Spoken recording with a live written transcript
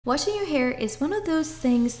Washing your hair is one of those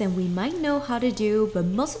things that we might know how to do, but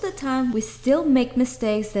most of the time we still make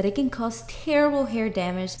mistakes that it can cause terrible hair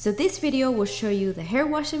damage. So this video will show you the hair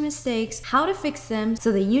washing mistakes, how to fix them,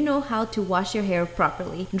 so that you know how to wash your hair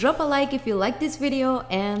properly. Drop a like if you like this video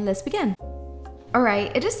and let's begin.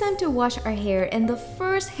 Alright, it is time to wash our hair, and the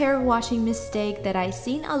first hair washing mistake that I've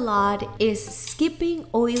seen a lot is skipping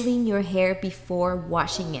oiling your hair before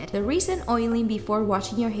washing it. The reason oiling before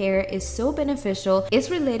washing your hair is so beneficial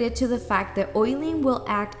is related to the fact that oiling will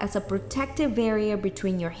act as a protective barrier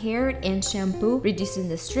between your hair and shampoo, reducing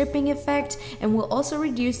the stripping effect, and will also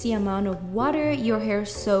reduce the amount of water your hair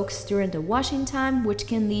soaks during the washing time, which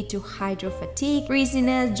can lead to hydro fatigue,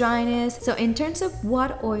 frizziness, dryness. So in terms of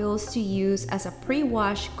what oils to use as a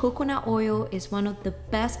pre-wash, coconut oil is one of the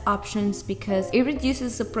best options because it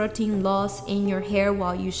reduces the protein loss in your hair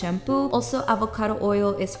while you shampoo. Also, avocado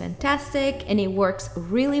oil is fantastic and it works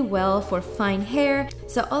really well for fine hair.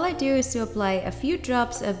 So all I do is to apply a few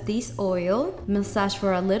drops of this oil, massage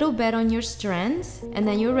for a little bit on your strands, and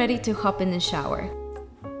then you're ready to hop in the shower.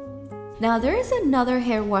 Now there is another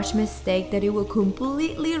hair wash mistake that it will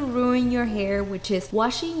completely ruin your hair, which is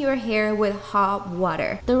washing your hair with hot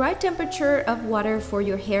water. The right temperature of water for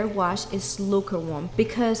your hair wash is lukewarm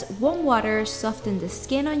because warm water softens the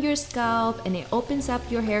skin on your scalp and it opens up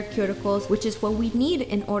your hair cuticles, which is what we need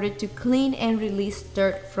in order to clean and release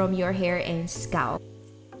dirt from your hair and scalp.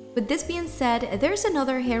 With this being said, there's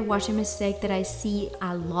another hair washing mistake that I see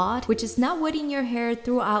a lot, which is not wetting your hair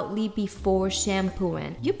thoroughly before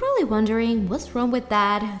shampooing. You're probably wondering what's wrong with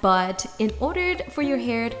that, but in order for your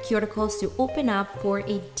hair cuticles to open up for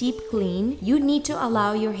a deep clean, you need to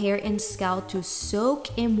allow your hair and scalp to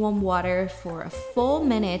soak in warm water for a full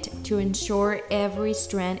minute to ensure every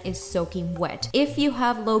strand is soaking wet. If you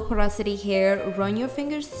have low porosity hair, run your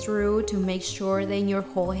fingers through to make sure that your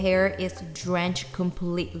whole hair is drenched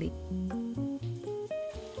completely.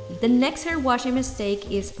 The next hair washing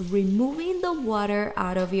mistake is removing the water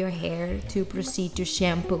out of your hair to proceed to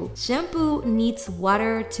shampoo. Shampoo needs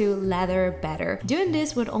water to lather better. Doing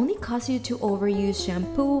this would only cause you to overuse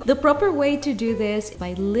shampoo. The proper way to do this is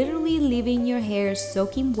by literally leaving your hair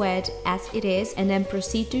soaking wet as it is and then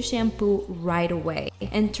proceed to shampoo right away.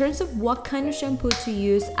 In terms of what kind of shampoo to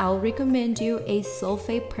use, I'll recommend you a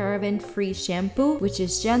sulfate paraben free shampoo, which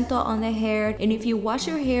is gentle on the hair. And if you wash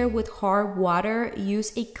your hair with hard water,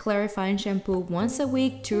 use a clarifying shampoo once a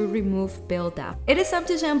week to remove buildup. It is time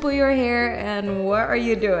to shampoo your hair, and what are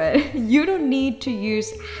you doing? You don't need to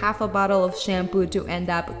use half a bottle of shampoo to end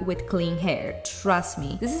up with clean hair. Trust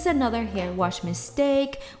me. This is another hair wash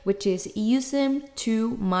mistake, which is using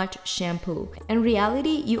too much shampoo. In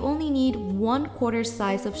reality, you only need 1/4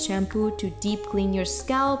 size of shampoo to deep clean your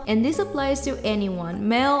scalp, and this applies to anyone,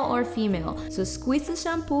 male or female. So squeeze the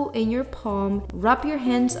shampoo in your palm, wrap your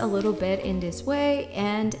hands a little bit in this way,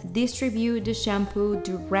 and distribute the shampoo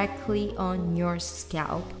directly on your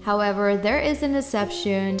scalp. However, there is an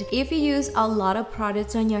exception. If you use a lot of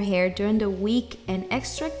products on your hair during the week, an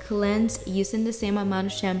extra cleanse using the same amount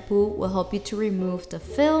of shampoo will help you to remove the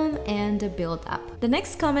film and the buildup. The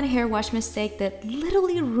next common hair wash mistake that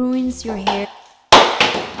literally ruins your hair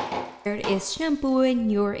is shampooing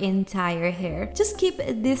your entire hair. Just keep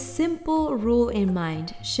this simple rule in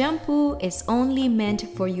mind. Shampoo is only meant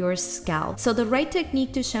for your scalp. So the right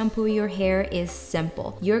technique to shampoo your hair is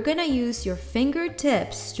simple. You're gonna use your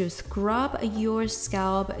fingertips to scrub your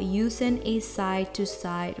scalp using a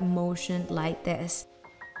side-to-side motion like this.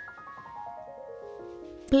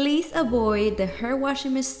 Please avoid the hair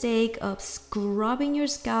washing mistake of scrubbing your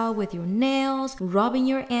scalp with your nails, rubbing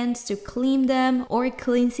your ends to clean them, or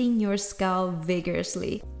cleansing your scalp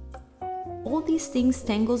vigorously. All these things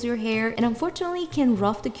tangles your hair and unfortunately can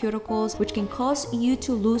rough the cuticles, which can cause you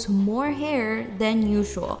to lose more hair than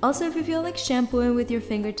usual. Also, if you feel like shampooing with your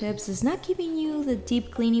fingertips is not giving you the deep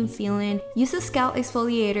cleaning feeling, use a scalp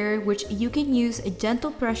exfoliator, which you can use a gentle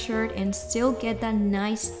pressure and still get that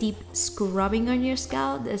nice deep scrubbing on your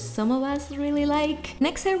scalp that some of us really like.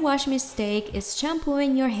 Next hair wash mistake is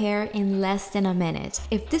shampooing your hair in less than a minute.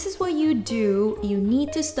 If this is what you do, you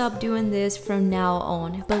need to stop doing this from now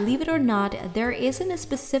on. Believe it or not, there isn't a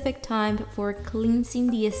specific time for cleansing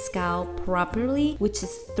the scalp properly, which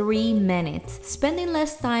is 3 minutes. Spending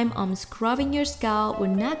less time on scrubbing your scalp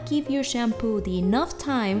will not give your shampoo the enough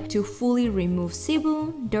time to fully remove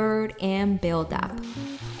sebum, dirt, and buildup.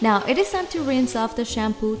 Now it is time to rinse off the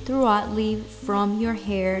shampoo thoroughly from your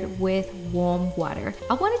hair with warm water.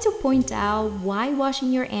 I wanted to point out why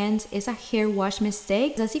washing your ends is a hair wash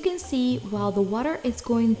mistake. As you can see, while the water is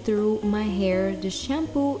going through my hair, the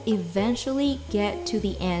shampoo eventually get to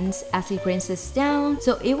the ends as it rinses down,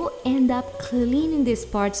 so it will end up cleaning these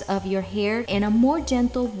parts of your hair in a more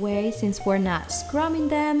gentle way since we're not scrubbing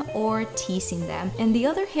them or teasing them. And the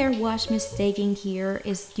other hair wash mistake in here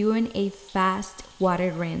is doing a fast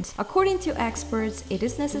water rinse. According to experts, it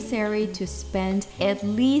is necessary to spend at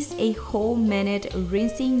least a whole minute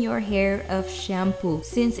rinsing your hair of shampoo,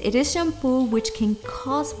 since it is shampoo which can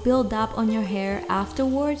cause buildup on your hair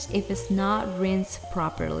afterwards if it's not rinsed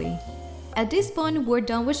properly. At this point, we're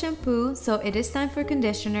done with shampoo, so it is time for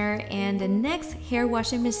conditioner, and the next hair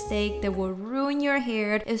washing mistake that will ruin your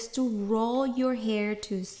hair is to roll your hair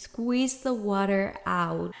to squeeze the water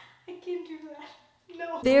out. I can't do that.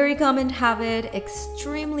 No. Very common habit,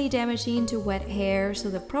 extremely damaging to wet hair, so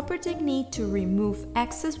the proper technique to remove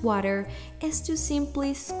excess water is to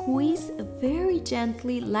simply squeeze very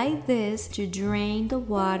gently like this to drain the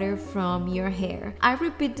water from your hair. I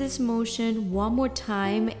repeat this motion one more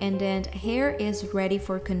time and then hair is ready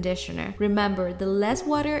for conditioner. Remember, the less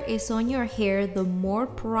water is on your hair, the more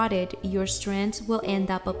product your strands will end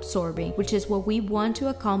up absorbing, which is what we want to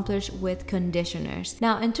accomplish with conditioners.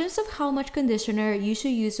 Now, in terms of how much conditioner you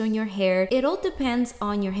should use on your hair, it all depends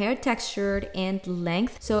on your hair texture and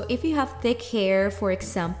length. So if you have thick hair, for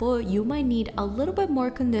example, you might need a little bit more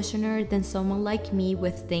conditioner than someone like me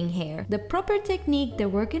with thin hair. The proper technique that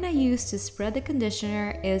we're gonna use to spread the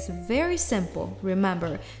conditioner is very simple.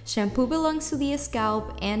 Remember, shampoo belongs to the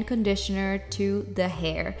scalp and conditioner to the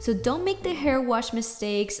hair. So don't make the hair wash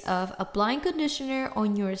mistakes of applying conditioner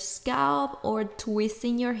on your scalp or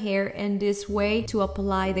twisting your hair in this way to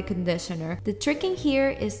apply the conditioner. The trick in here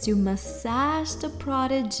is to massage the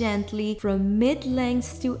product gently from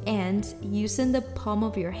mid-length to ends using the palm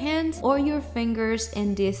of your hands or your fingers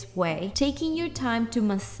in this way. Taking your time to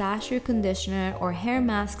massage your conditioner or hair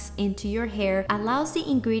masks into your hair allows the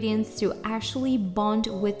ingredients to actually bond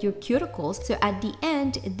with your cuticles, so at the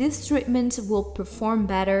end, these treatments will perform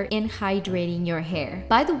better in hydrating your hair.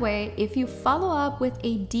 By the way, if you follow up with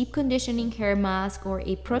a deep conditioning hair mask or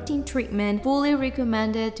a protein treatment, fully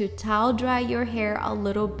recommended to towel dry your hair a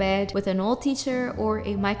little bit with an old t-shirt or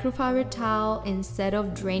a microfiber towel instead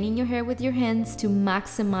of draining your hair with your hands to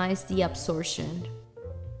maximize the absorption.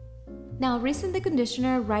 Now, rinsing the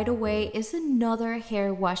conditioner right away is another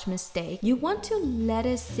hair wash mistake. You want to let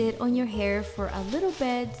it sit on your hair for a little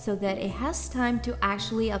bit so that it has time to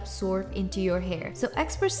actually absorb into your hair. So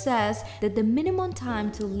expert says that the minimum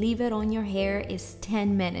time to leave it on your hair is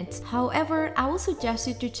 10 minutes. However, I will suggest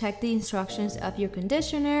you to check the instructions of your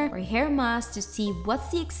conditioner or hair mask to see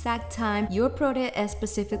what's the exact time your product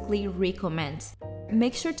specifically recommends.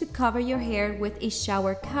 Make sure to cover your hair with a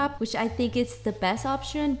shower cap, which I think is the best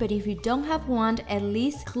option, but if you don't have one, at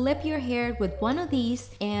least clip your hair with one of these,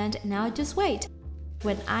 and now just wait.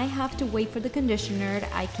 When I have to wait for the conditioner,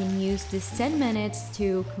 I can use this 10 minutes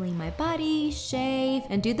to clean my body, shave,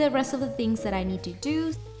 and do the rest of the things that I need to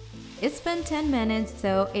do. It's been 10 minutes,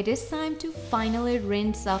 so it is time to finally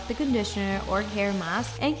rinse off the conditioner or hair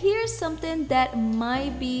mask. And here's something that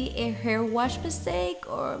might be a hair wash mistake,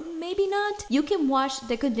 or maybe not. You can wash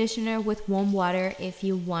the conditioner with warm water if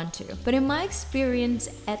you want to. But in my experience,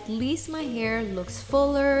 at least my hair looks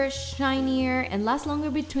fuller, shinier, and lasts longer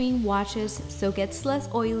between washes, so gets less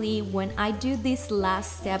oily when I do this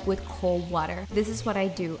last step with cold water. This is what I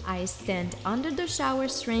do. I stand under the shower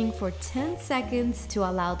string for 10 seconds to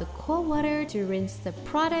allow the cold water to rinse the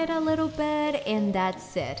product a little bit, and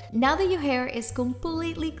that's it. Now that your hair is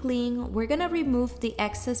completely clean, we're gonna remove the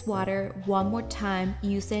excess water one more time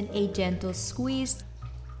using a gentle squeeze.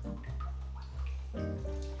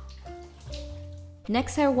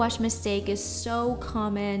 Next hair wash mistake is so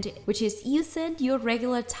common, which is using your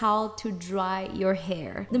regular towel to dry your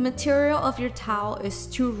hair. The material of your towel is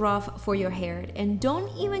too rough for your hair, and don't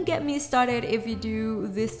even get me started if you do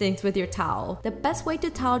these things with your towel. The best way to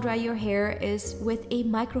towel dry your hair is with a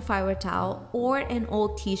microfiber towel or an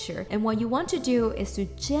old t-shirt, and what you want to do is to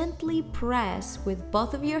gently press with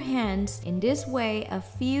both of your hands in this way a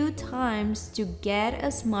few times to get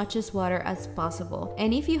as much as water as possible.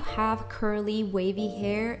 And if you have curly, wavy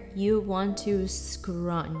hair, you want to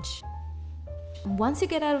scrunch. Once you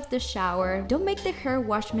get out of the shower, don't make the hair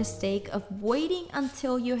wash mistake of waiting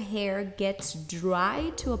until your hair gets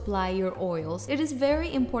dry to apply your oils. It is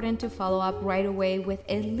very important to follow up right away with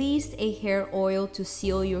at least a hair oil to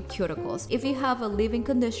seal your cuticles. If you have a leave-in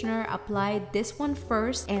conditioner, apply this one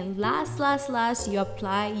first, and last you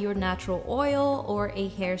apply your natural oil or a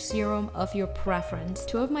hair serum of your preference.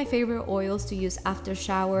 Two of my favorite oils to use after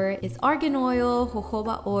shower is argan oil,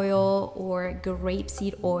 jojoba oil, or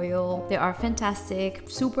grapeseed oil. They are fantastic,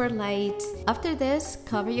 super light. After this,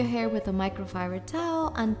 cover your hair with a microfiber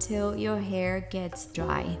towel until your hair gets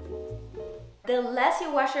dry. The less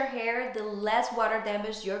you wash your hair, the less water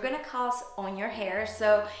damage you're gonna cause on your hair.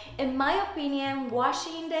 So in my opinion,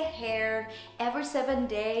 washing the hair every 7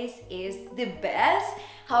 days is the best.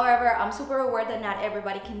 However, I'm super aware that not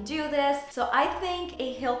everybody can do this. So I think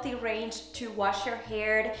a healthy range to wash your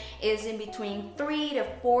hair is in between 3 to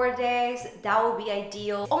 4 days. That would be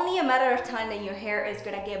ideal. Only a matter of time that your hair is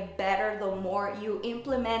gonna get better the more you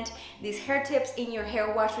implement these hair tips in your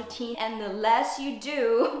hair wash routine, and the less you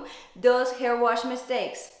do those hair wash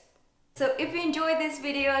mistakes. So if you enjoyed this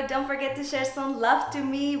video, don't forget to share some love to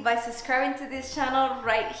me by subscribing to this channel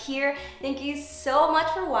right here. Thank you so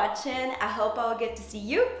much for watching. I hope I will get to see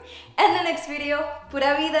you in the next video.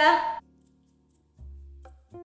 Pura Vida!